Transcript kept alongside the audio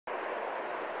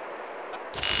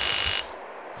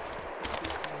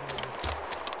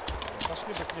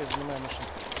быстрее, занимаем машину.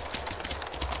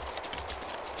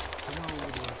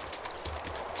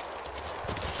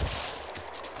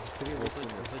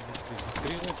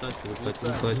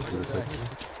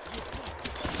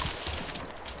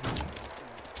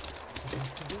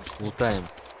 Лутаем.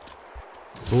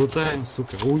 Лутаем,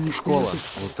 сука. Ой, Школа,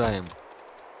 лутаем.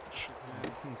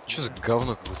 Че за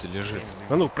говно какое-то лежит?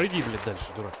 А ну, пройди, блядь, дальше,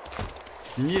 дурак.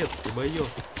 Нет, ты боёк.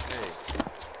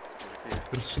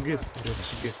 РШГ,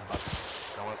 РШГ.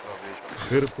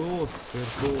 ХРПО,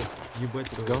 ХРПО. Ебать,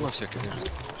 Тут говно всякое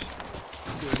лежит.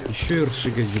 еще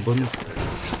РШГ ебанут.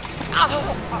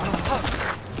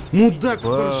 Мудак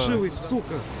паршивый,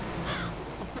 сука.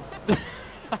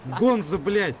 Гонза,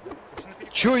 блядь.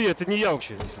 Чё я? Это не я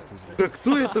вообще. Да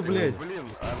кто это, блядь? Блин,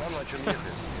 а нам на чем ехать?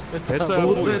 Это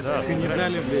Лутать, да. сука, не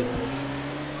дали, блядь.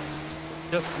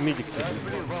 Сейчас медик.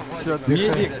 Блин, вам Всё, Вадик,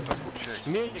 медик.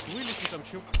 Медик, вылечи там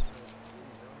чё.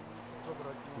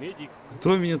 Медик.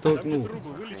 Кто меня Там толкнул? трубы,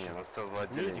 вылечи. на целое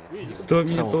Медик, отделение. медик. Кто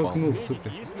меня Сам упал. толкнул, Медик, сука?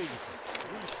 есть медик?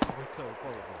 Вылечи бойца,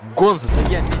 упал. Гонза, да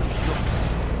я.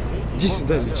 Иди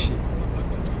сюда, лечи.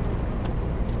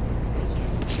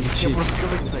 Я Лечи. просто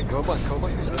говорю, не знаю,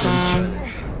 Кавабанка, свали.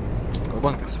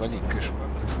 Кавабанка, свали, кыш.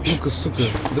 Ну-ка, сука,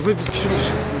 давай без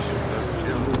шумишек.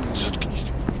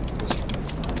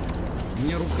 У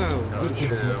меня рука в дырке,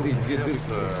 смотри, две дырки в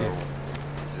руке.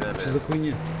 Что за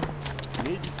хуйня?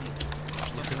 Медики.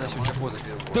 Ни хрена себе, у тебя поза.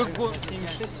 Да гон.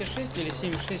 7,6,6 или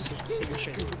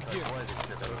 7,6,7,6?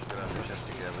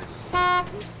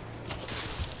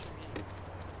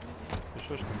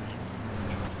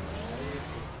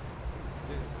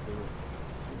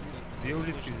 Две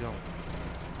улитки взял.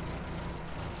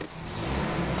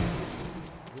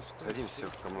 Садимся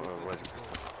в УАЗик.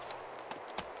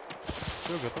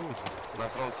 Все, готовы? У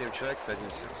нас ровно 7 человек,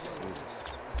 садимся.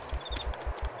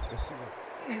 Спасибо.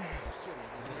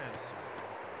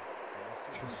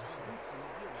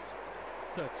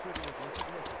 Так,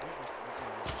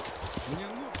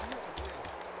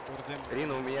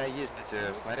 Рина, у меня есть эти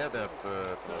снаряды от...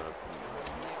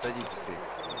 Садись быстрее.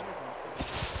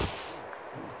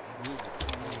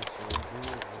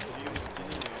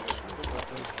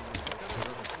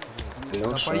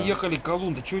 Да поехали,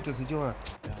 Колумба, что это за дела?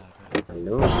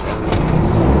 Лёша,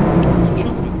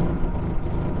 Чё, блин?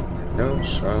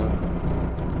 Лёша,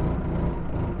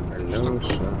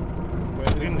 Лёша,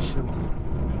 Лёша,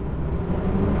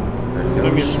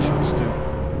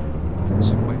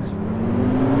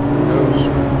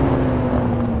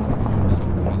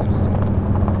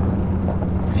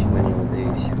 Фиг на него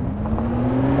доверься.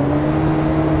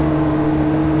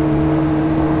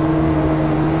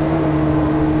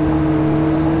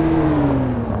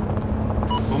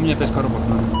 У меня 5 коробок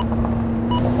надо.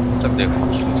 Тогда я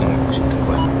хочу пусть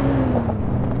прибавить.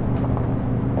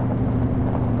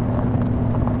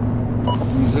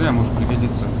 Не зря может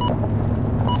пригодиться.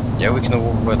 Я выкину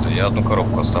в эту, я одну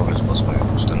коробку оставлю с пластмой,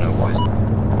 остальную возьму.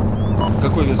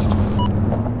 Какой вес у тебя?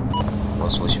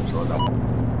 28 килограмм.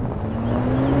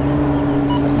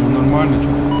 Ну, нормально,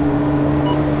 что?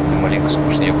 Маленько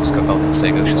скучно, я поскакал на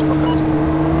сайгах, сейчас покажу.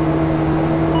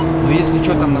 Ну если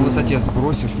что там на высоте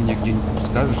сбросишь мне где-нибудь,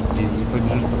 скажешь, где и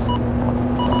побежишь.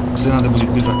 Если надо будет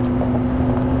бежать.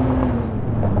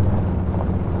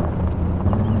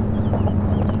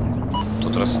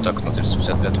 Тут раз и так на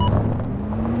 355.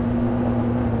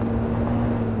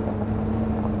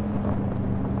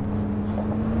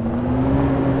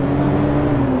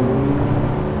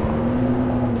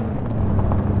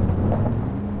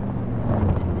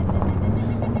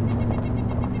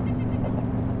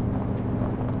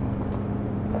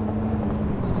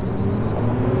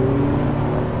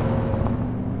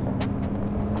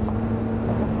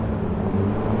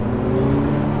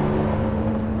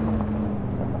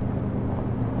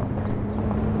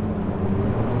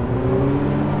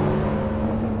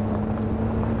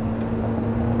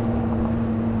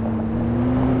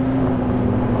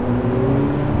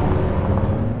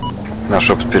 Наш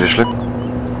опыт перешли.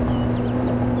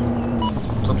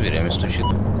 Кто дверями стучит?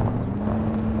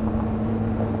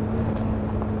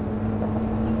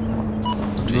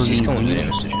 Тут ведь есть кому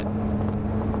дверями стучит?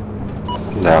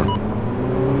 Да.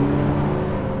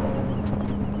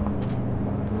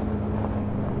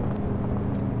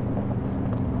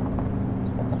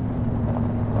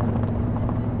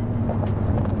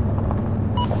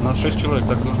 У нас 6 человек,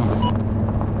 так должно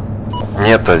быть.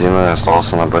 Нет, один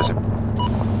остался на базе.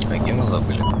 А где мы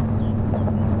забыли?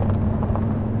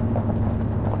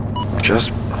 Сейчас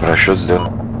расчет сделал.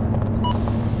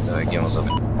 Давай, где мы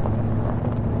забыли?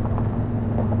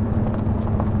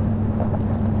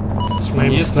 С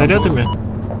моими снарядами?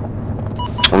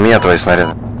 У меня твои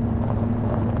снаряды.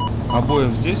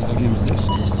 Обоев здесь, Агим здесь.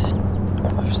 Здесь.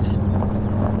 Подожди.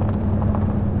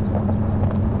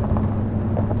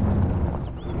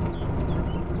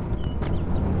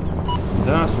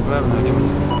 Да, все правильно, Агим.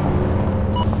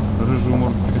 Рыжую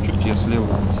морду Пикачутки я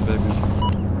слева от себя вижу.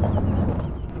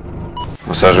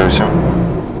 Высаживаемся.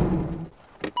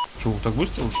 Че, вы так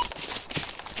быстро?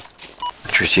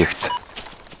 Чуть ехать-то.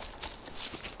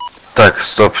 Так,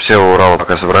 стоп, все у Урала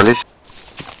пока собрались.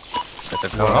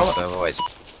 Это говно, это УАЗик.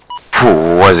 Фу,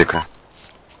 у УАЗика.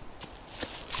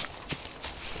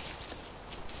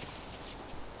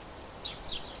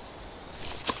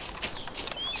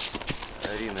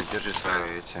 Арина, держи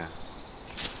свои эти.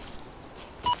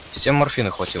 Всем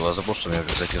морфина хватило, а забыл, что у меня в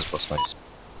рюкзаке запасной.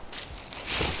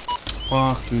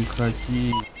 Ах ты,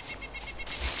 кроти.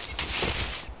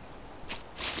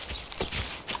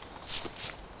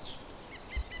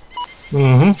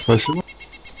 Угу, спасибо.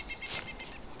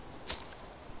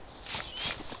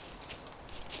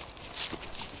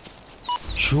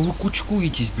 Чего вы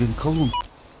кучкуетесь, блин, колун?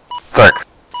 Так,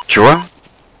 чего?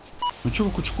 Ну чего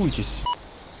вы кучкуетесь?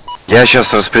 Я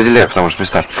сейчас распределяю, потому что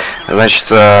места. Значит,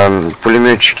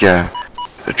 пулеметчики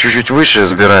чуть-чуть выше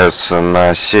забираются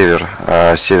на север,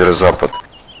 северо-запад.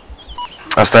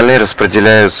 Остальные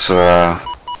распределяются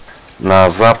на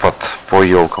запад по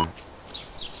елкам.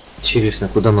 Интересно,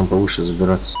 куда нам повыше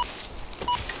забираться?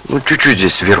 Ну, чуть-чуть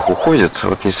здесь вверх уходит,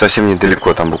 вот не совсем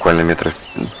недалеко, там буквально метров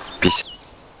 50.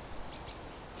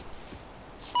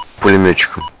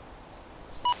 Пулеметчиком.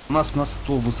 У нас на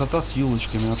 100, высота с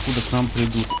елочками, откуда к нам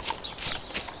придут.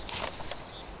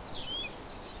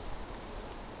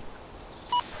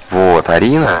 Вот,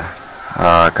 Арина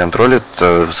контролит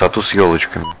высоту с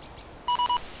елочками.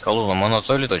 Колонна, мы на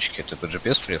той ли точке? Ты по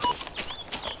GPS приехал?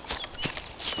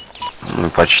 Ну,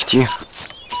 почти.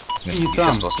 И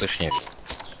там. Восточнее.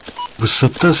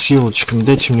 Высота с елочками,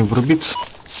 дайте мне врубиться.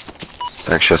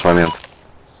 Так, сейчас момент.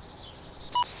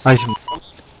 Азим.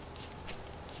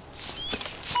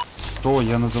 100,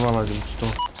 я называл один 100.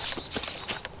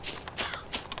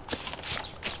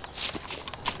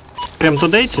 Прям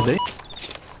туда идти,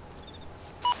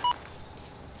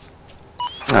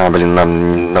 да? Блин,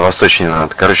 нам на восточнее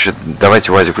надо. Короче,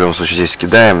 давайте УАЗик в любом случае здесь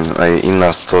кидаем, и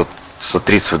на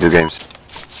 130 выдвигаемся.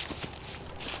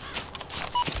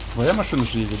 Своя машина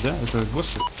же едет, да? Это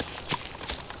гости?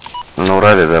 На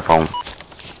Урале, да, по-моему.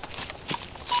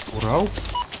 Урал?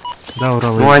 Да,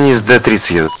 Урал. Ну, они с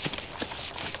Д-30 едут.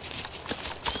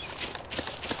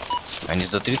 Они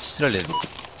за 30 стреляли?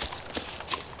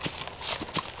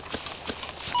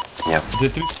 Нет.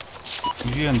 Д-30?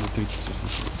 Ген Д-30,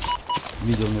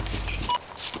 видел несколько случаев.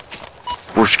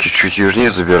 Пушки чуть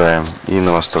южнее забираем и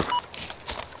на восток.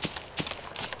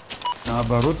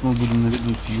 Наоборот, мы будем на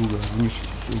виду с юга. Они ж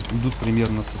идут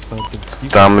примерно со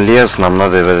 130. Там лес, нам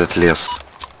надо в этот лес.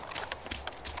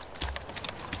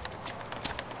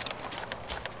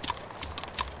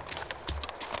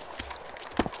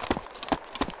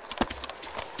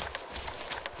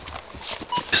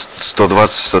 С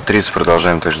 120-130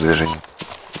 продолжаем то же движение.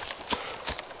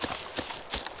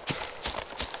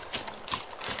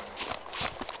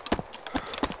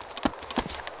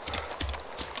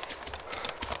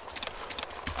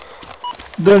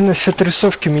 Дальность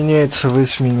отрисовки меняется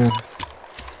в меню.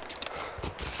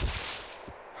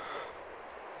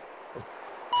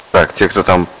 Так, те, кто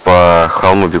там по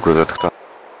холму бегут, это кто?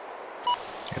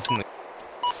 Это мы.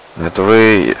 Это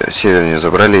вы севернее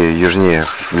забрали, южнее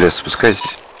в лес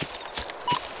спускайтесь.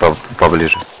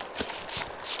 Поближе.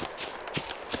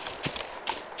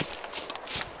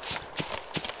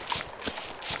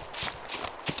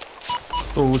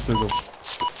 Кто выстрелил?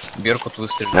 Беркут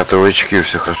выстрелил. Это у HQ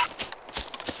все хорошо.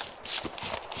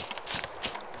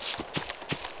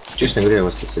 Честно говоря, я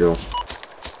вас потерял.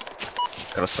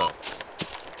 Красава.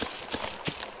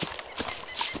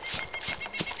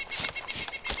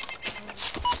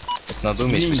 Это надо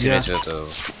уметь Свинья. потерять это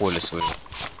в поле свое.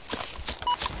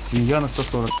 Свинья на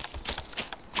 140.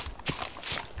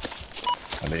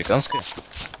 Американская?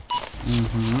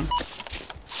 Угу.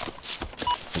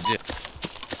 Где?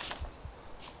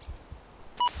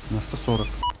 На 140.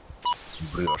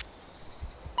 Брешь.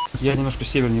 Я немножко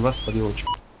севернее вас под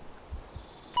елочкой.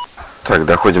 Так,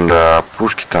 доходим до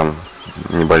пушки там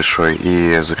небольшой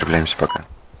и закрепляемся пока.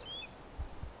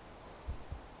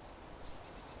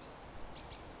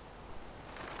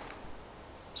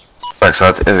 Так,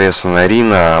 соответственно,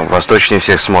 Рина восточнее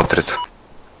всех смотрит.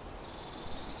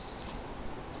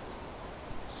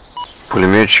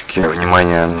 Пулеметчики,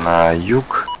 внимание на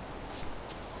юг.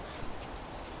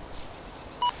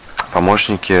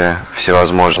 Помощники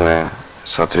всевозможные,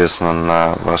 соответственно,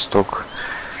 на восток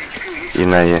и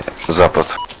на запад.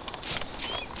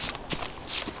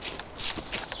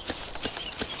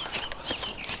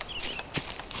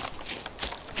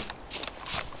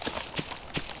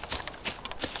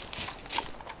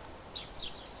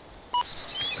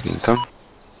 Принято.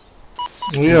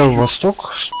 Ну, я в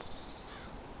восток.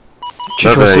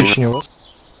 Чуть Да-да, восточнее вас.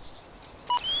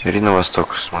 Ирина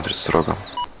Восток смотрит строго.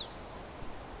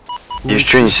 Улочки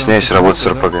Еще не там стесняйся много, работать с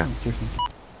да, РПГ. техники?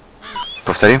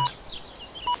 Повтори.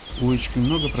 Улочки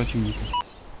много противников.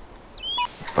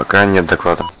 Пока нет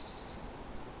доклада.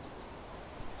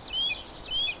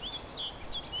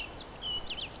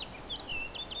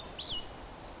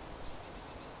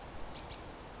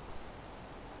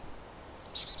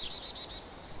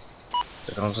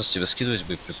 Так, ну за тебя скидывать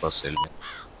боеприпасы или нет?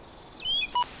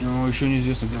 Ну, еще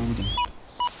неизвестно, где мы будем.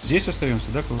 Здесь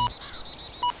остаемся, да, Клава?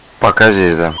 Пока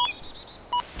здесь, да.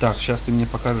 Так, сейчас ты мне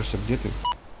покажешься, где ты.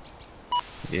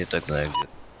 Я и так знаю где.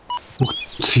 Ух,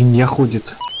 свинья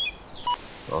ходит.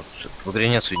 Вот, в игре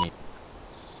нет свиней.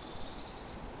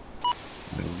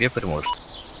 Вепрь может.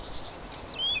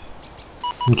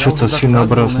 Ну, Я что-то уже свинообразное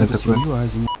докладывал на эту такое. свинью, а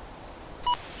зима-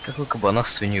 Как вы кабана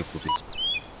с свиньей путаете?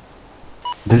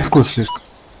 Далеко слишком.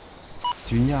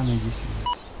 Свинья, она есть.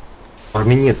 В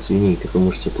армии нет свиней, как вы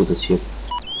можете путать цвет.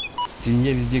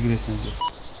 Свинья везде грязь найдет.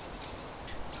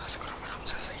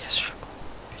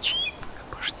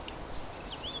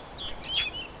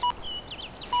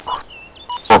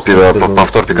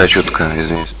 Повтор Пикачутка,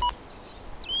 извините.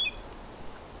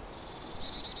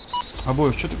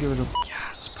 Обоев, что ты говорил?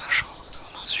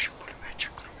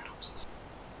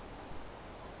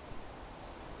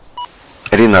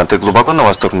 Ирина, а ты глубоко на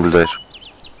восток наблюдаешь?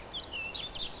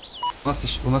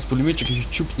 У нас пулеметчик еще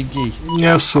чук и гей. Не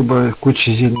особо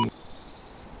куча зелени.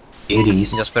 И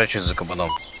рис. Я спрячусь за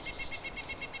кабаном.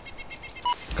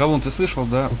 Колон, ты слышал,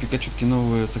 да? У Пикачутки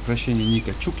новое сокращение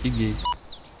ника. Чук и гей.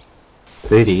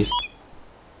 Это рис.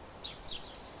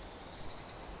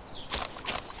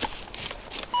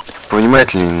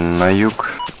 Повнимательнее на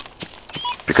юг.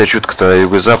 Пикачутка-то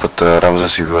юго-запад, а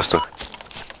Рамзес юго-восток.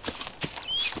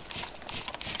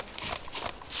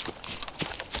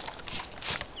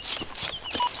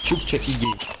 Чукча и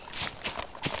гей.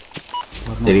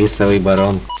 Ладно. Рисовый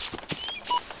барон.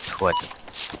 Хватит.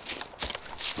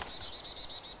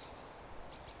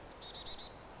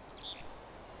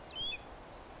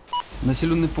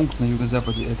 Населенный пункт на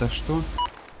юго-западе это что?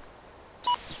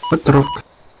 Петровка.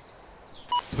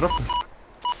 Петровка?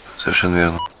 Совершенно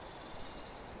верно.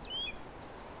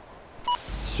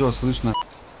 Все, слышно.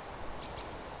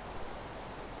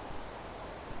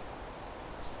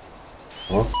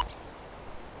 О,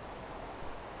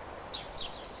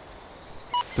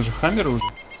 Ты же хаммеры уже?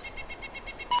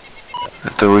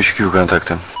 Это HQ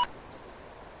контакта.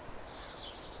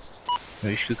 Но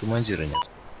еще и командира нет.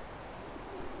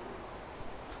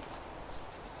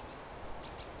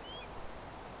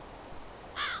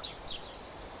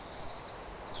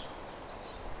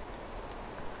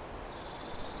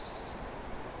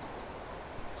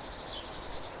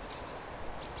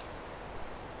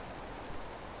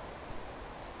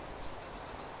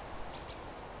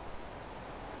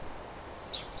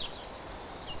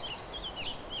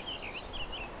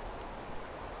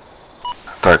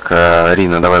 Так,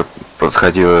 Рина, давай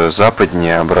подходи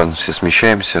западнее, обратно все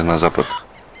смещаемся на запад.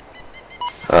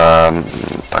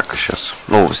 Так, сейчас.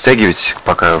 Ну, стягивайтесь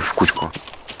пока в кучку.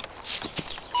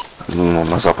 Ну,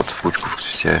 на запад в кучку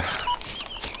все.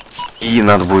 И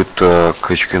надо будет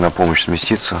к HQ на помощь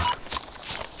сместиться.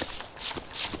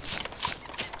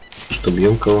 что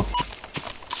бьем кого?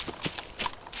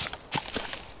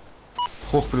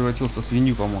 Хох превратился в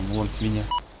свинью, по-моему. Вон свинья.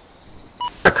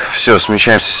 Так, все,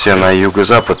 смещаемся все на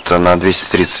юго-запад, на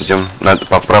 230 идем.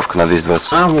 Поправка на 220.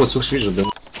 А, вот, слушай, вижу, да.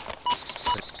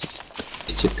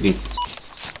 230.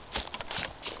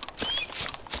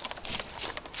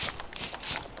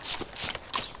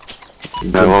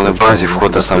 На главной базе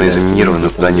вход основные заминированы,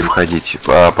 туда не входить.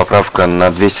 Поправка на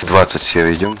 220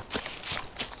 все идем.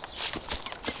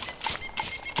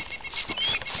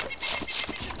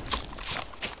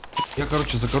 Я,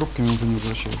 короче, за коробками уже не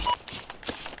возвращаюсь.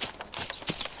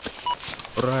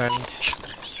 Правильно.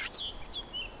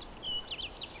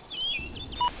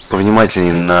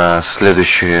 Повнимательнее на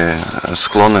следующие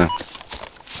склоны.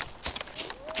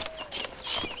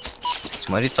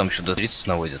 Смотри, там еще до 30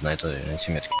 наводят на эти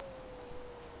метки.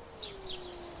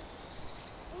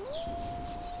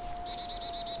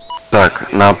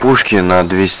 Так, на опушке на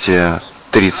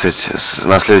 230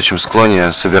 на следующем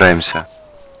склоне собираемся.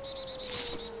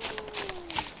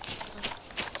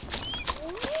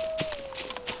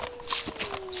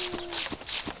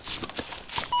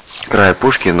 Край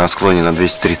пушки на склоне на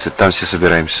 230, там все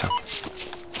собираемся.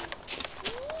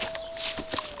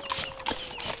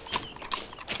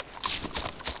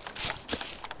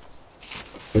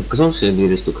 Я показал, что я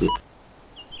двери стукали.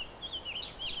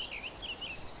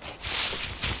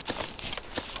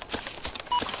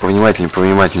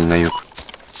 Повнимательней на юг.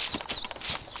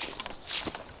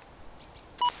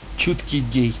 Чуткий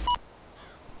гей.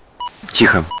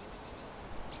 Тихо.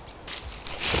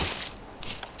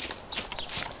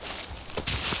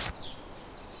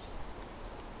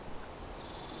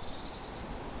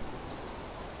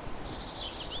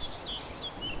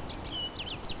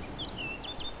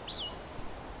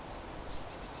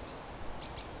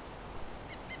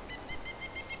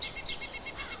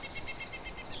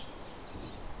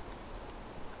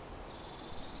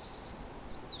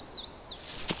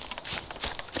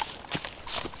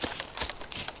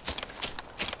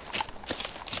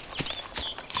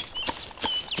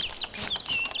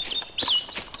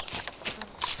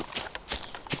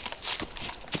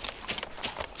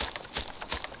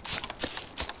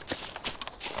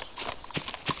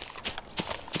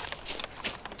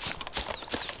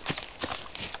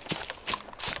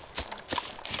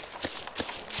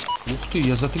 Ух ты,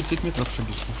 я за 30 метров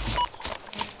шаги слышу.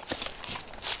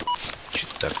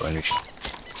 Что-то так, вонючий.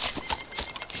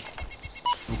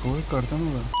 Звуковая карта,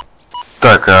 ну да.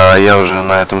 Так, а я уже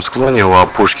на этом склоне у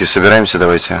опушки. Собираемся,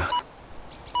 давайте.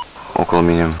 Около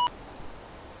меня.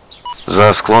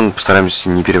 За склон постараемся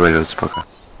не переваливаться пока.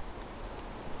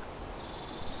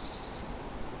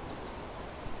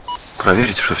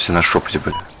 Проверите, что все на шепоте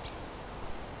были.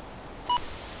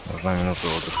 Нужна минута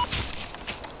отдыха.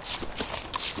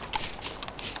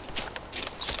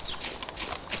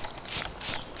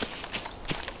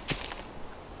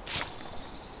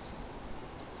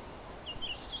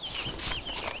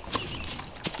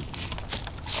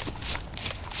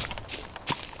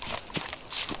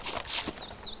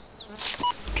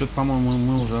 Что-то, по-моему,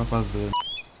 мы уже опаздываем.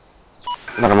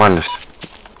 Нормально все.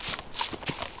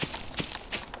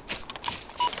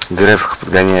 ДРФ их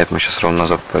подгоняет, мы сейчас ровно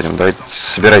назад пойдем. Давайте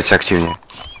собирайтесь активнее.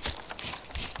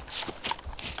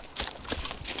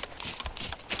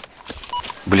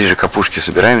 Ближе к опушке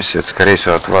собираемся. Это, скорее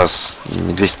всего, от вас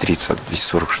не 230, а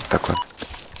 240, что-то такое.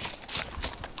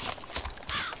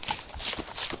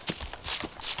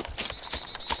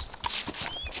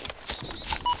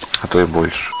 А то и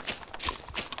больше.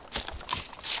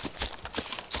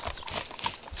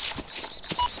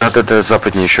 Это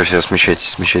западнее еще все,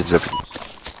 смещайтесь западнее.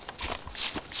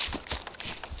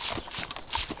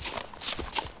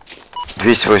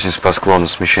 «280 по склону,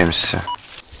 смещаемся все.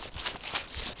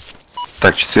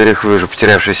 Так, 4 выжил,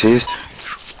 потерявшиеся есть?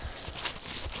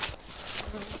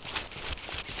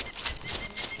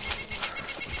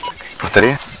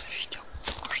 Повтори.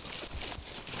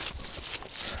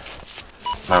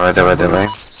 Давай.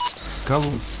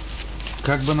 Скалу.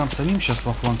 Как бы нам самим сейчас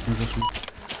во фланг не зашли.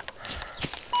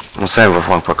 Мы сами во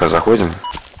фланг пока заходим.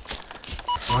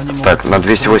 Они могут Так, на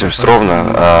 280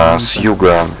 ровно, а с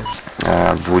юга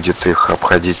будет их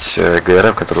обходить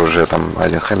ГРФ, который уже там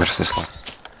один хаммер снесло.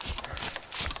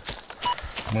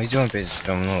 Мы идем опять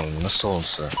прям, ну, на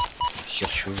солнце. Хер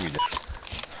что увидишь.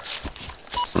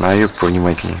 На юг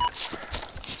повнимательнее.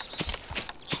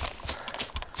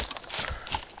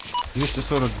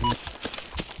 240.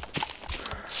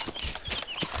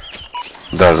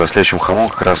 Да, за следующим холмом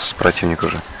как раз противник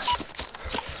уже.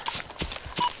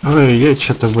 Ой, я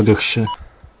что-то выдохся.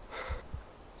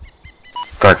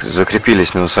 Так,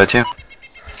 закрепились на высоте.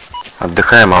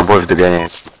 Отдыхаем, а обоих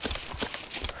догоняет.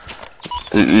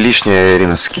 Лишнее,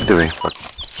 Ирина, скидывай.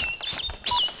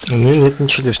 Нет,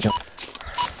 ничего лишнего.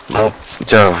 Ну, у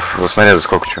тебя снаряды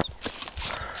сколько чё?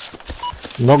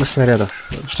 Много снарядов,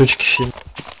 штучки 7.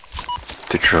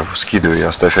 Ты чё, скидывай,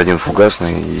 оставь один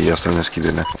фугасный и остальное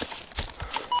скидывай нахрен.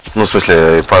 Ну, в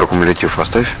смысле, пару кумулятивов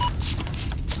оставь.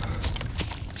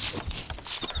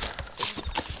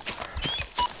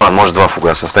 А, может 2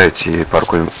 фугаса оставить и пару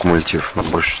кумулятивов, но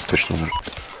больше точно не нужно.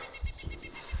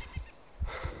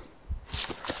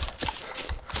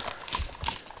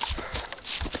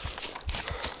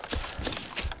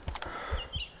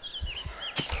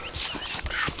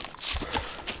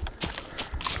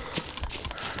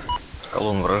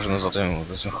 Колонн вражина за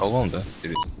этим холмом, да?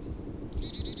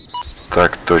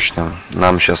 Так, точно.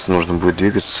 Нам сейчас нужно будет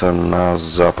двигаться на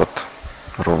запад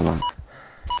ровно.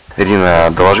 Ирина,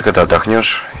 доложи, когда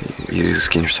отдохнешь и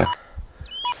скинешься.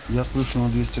 Я слышу на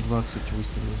 220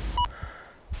 выстрелов.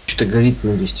 Что-то горит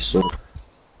на 240.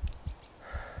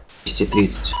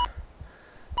 230.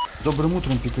 Добрым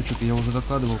утром, Пикачу, я уже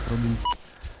докладывал про дым.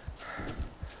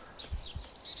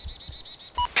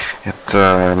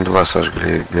 Это мила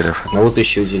сожгли ГРФ. А вот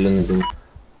еще зеленый дым.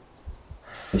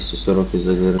 240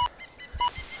 из-за ГР.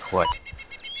 Хватит.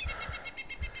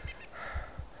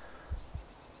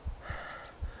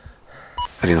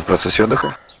 Ирина, в процессе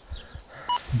отдыха?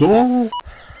 Да.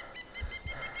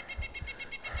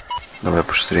 Давай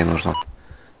пошустрее нужно.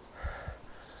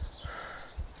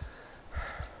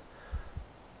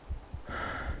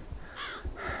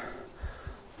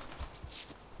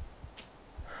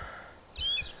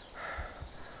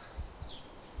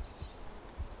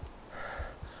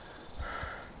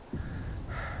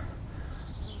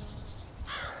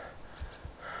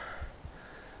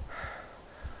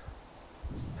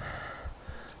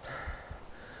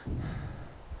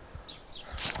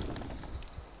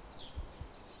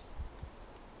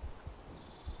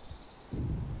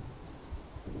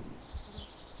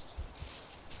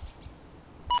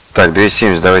 Так,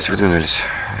 270, давайте выдвинулись.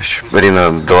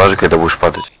 Рина, доложи, когда будешь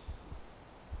падать.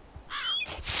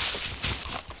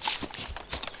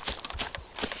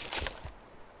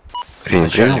 Рина,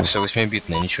 Начальник принял? все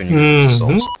 8-битное, ничего не вижу.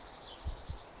 Мгм.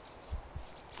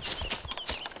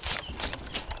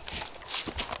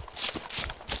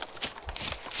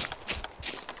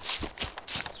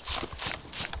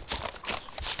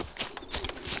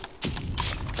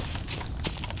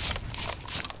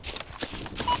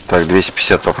 Так,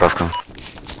 250 поправка.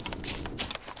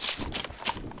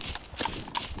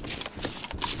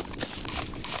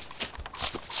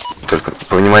 Только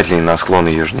повнимательнее на склоны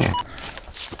южнее.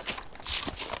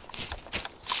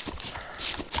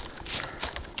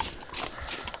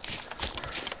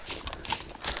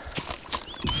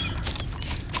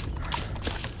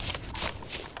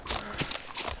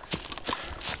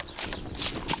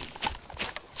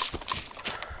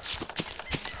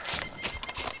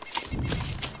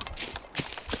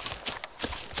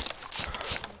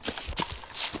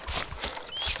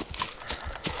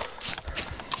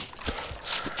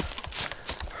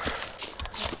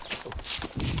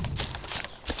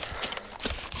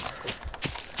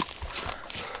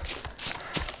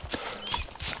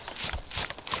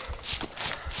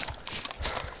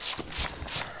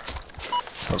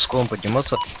 На склон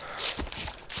подниматься.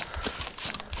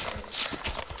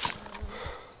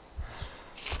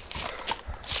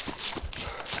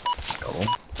 Кого?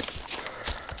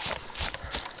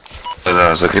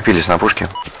 Да, закрепились на пушке.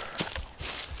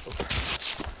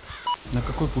 На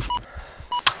какой пушке?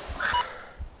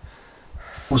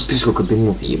 Уж ты сколько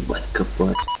дымов, ебать,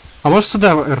 копать. А может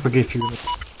сюда РПГ фигнуть?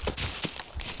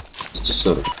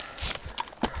 240.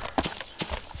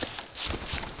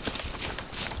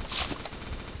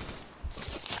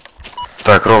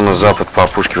 Так, ровно запад по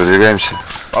опушке выдвигаемся.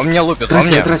 А меня лупят, а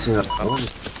Трассе, мне. трассе, наверх.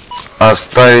 Положись.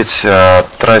 Оставить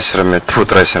трассерами,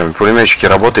 пулеметчики,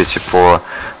 работайте по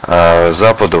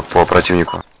западу, по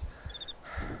противнику.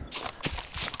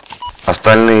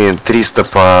 Остальные 300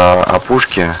 по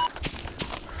опушке.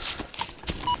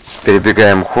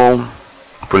 Перебегаем холм.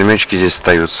 Пулеметчики здесь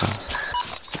остаются.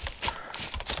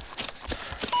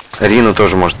 Рина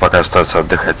тоже может пока остаться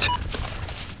отдыхать.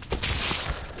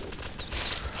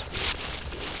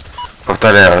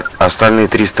 Повторяю, остальные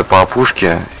 300 по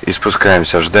опушке и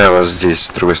спускаемся, ожидая вас здесь, с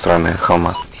другой стороны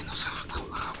холма.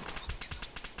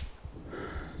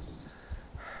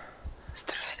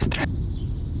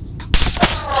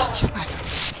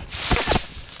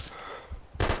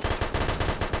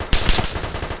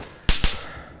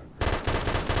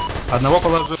 Одного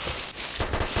положил.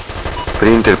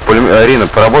 Принято. Рина,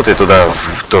 поработай туда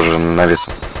тоже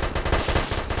навесом.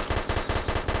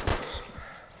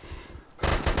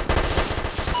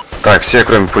 Так, все,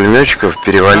 кроме пулеметчиков,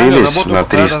 перевалились на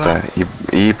 300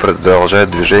 и продолжают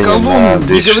движение на Колун, не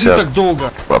говори 260. так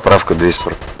долго. Поправка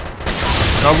 240.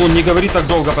 Колун, не говори так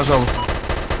долго, пожалуйста.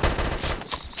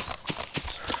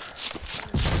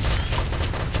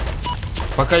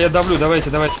 Пока я давлю, давайте.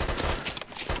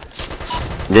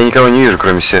 Я никого не вижу,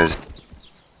 кроме себя.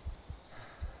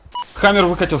 Хаммер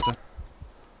выкатился.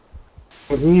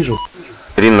 Не вижу.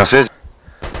 Рина на связи?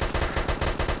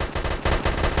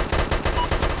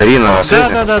 Рина на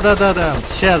связи? Да.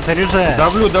 Сейчас, заряжай.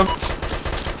 Давлю.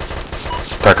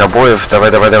 Так, обоев,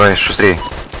 давай, шустрей.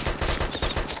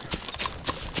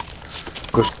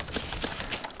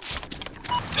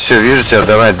 Все, вижу тебя,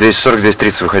 давай,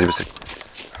 240-230, выходи быстрее.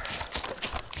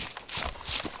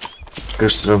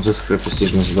 Кажется, Рамзес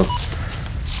скоропостижно сдох.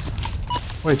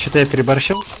 Ой, что-то я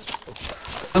переборщил.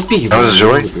 Ну, пей, Рамзес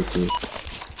живой?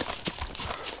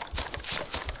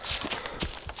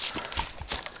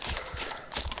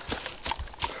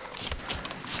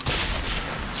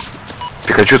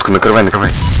 Пикачутку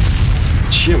накрывай.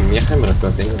 Чем? Меня камера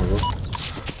как-то не могу.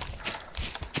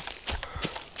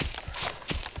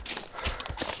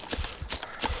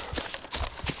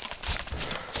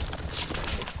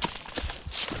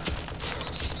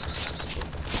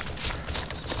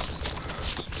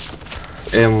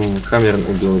 Хаммер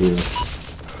убил Рину.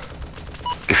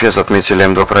 Эфес отметили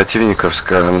М2 противника в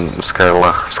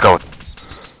скайлах, в скалах.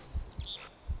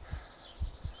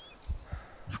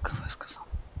 В КВ сказал.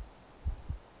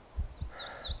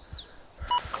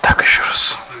 Так, еще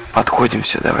раз. Подходим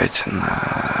все, давайте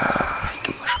на...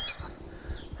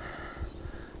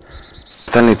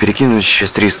 Остальные перекинулись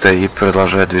через 300 и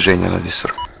продолжают движение на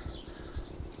 240.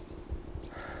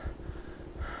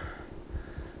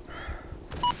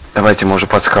 Давайте, мы уже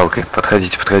под скалкой.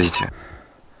 Подходите.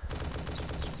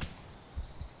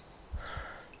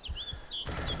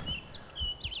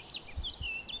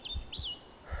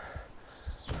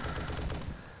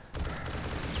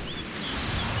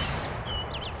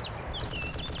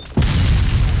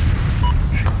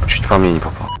 по мне не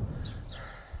попал.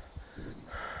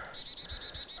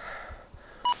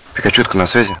 Пикачутка на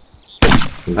связи.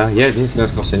 Да, я единственный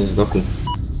остался, не сдохли.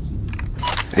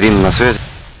 Рина на связи.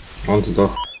 Он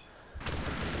сдох.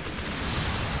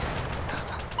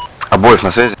 Обоев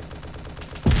на связи.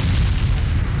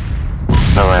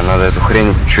 Давай, надо эту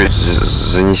хрень чуть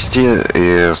занести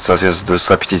и, соответственно, до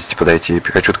 150 подойти.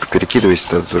 Пикачутка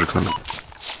перекидывайся, это тоже к нам.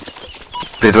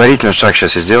 Предварительный шаг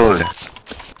сейчас и сделали.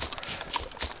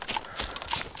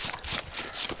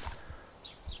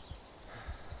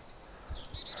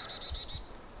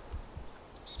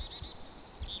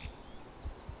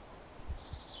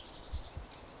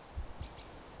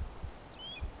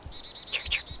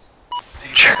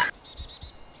 Чек.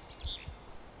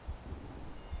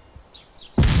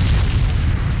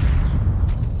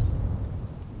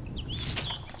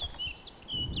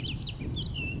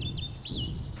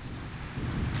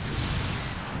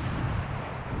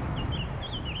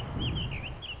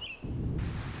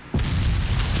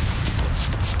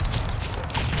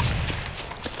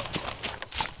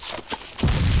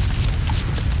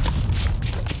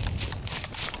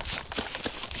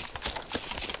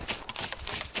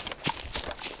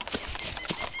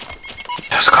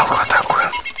 Скалу атакую.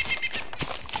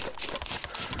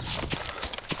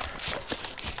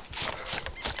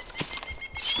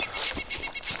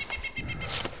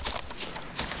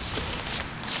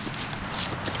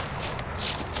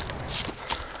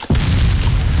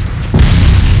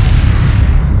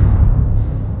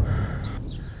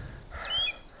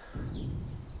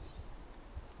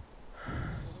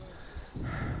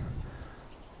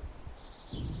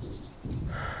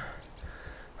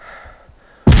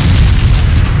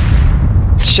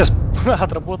 Сейчас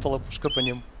отработала пушка по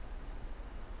ним.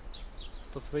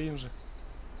 По своим же.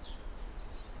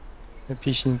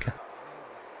 Отличненько.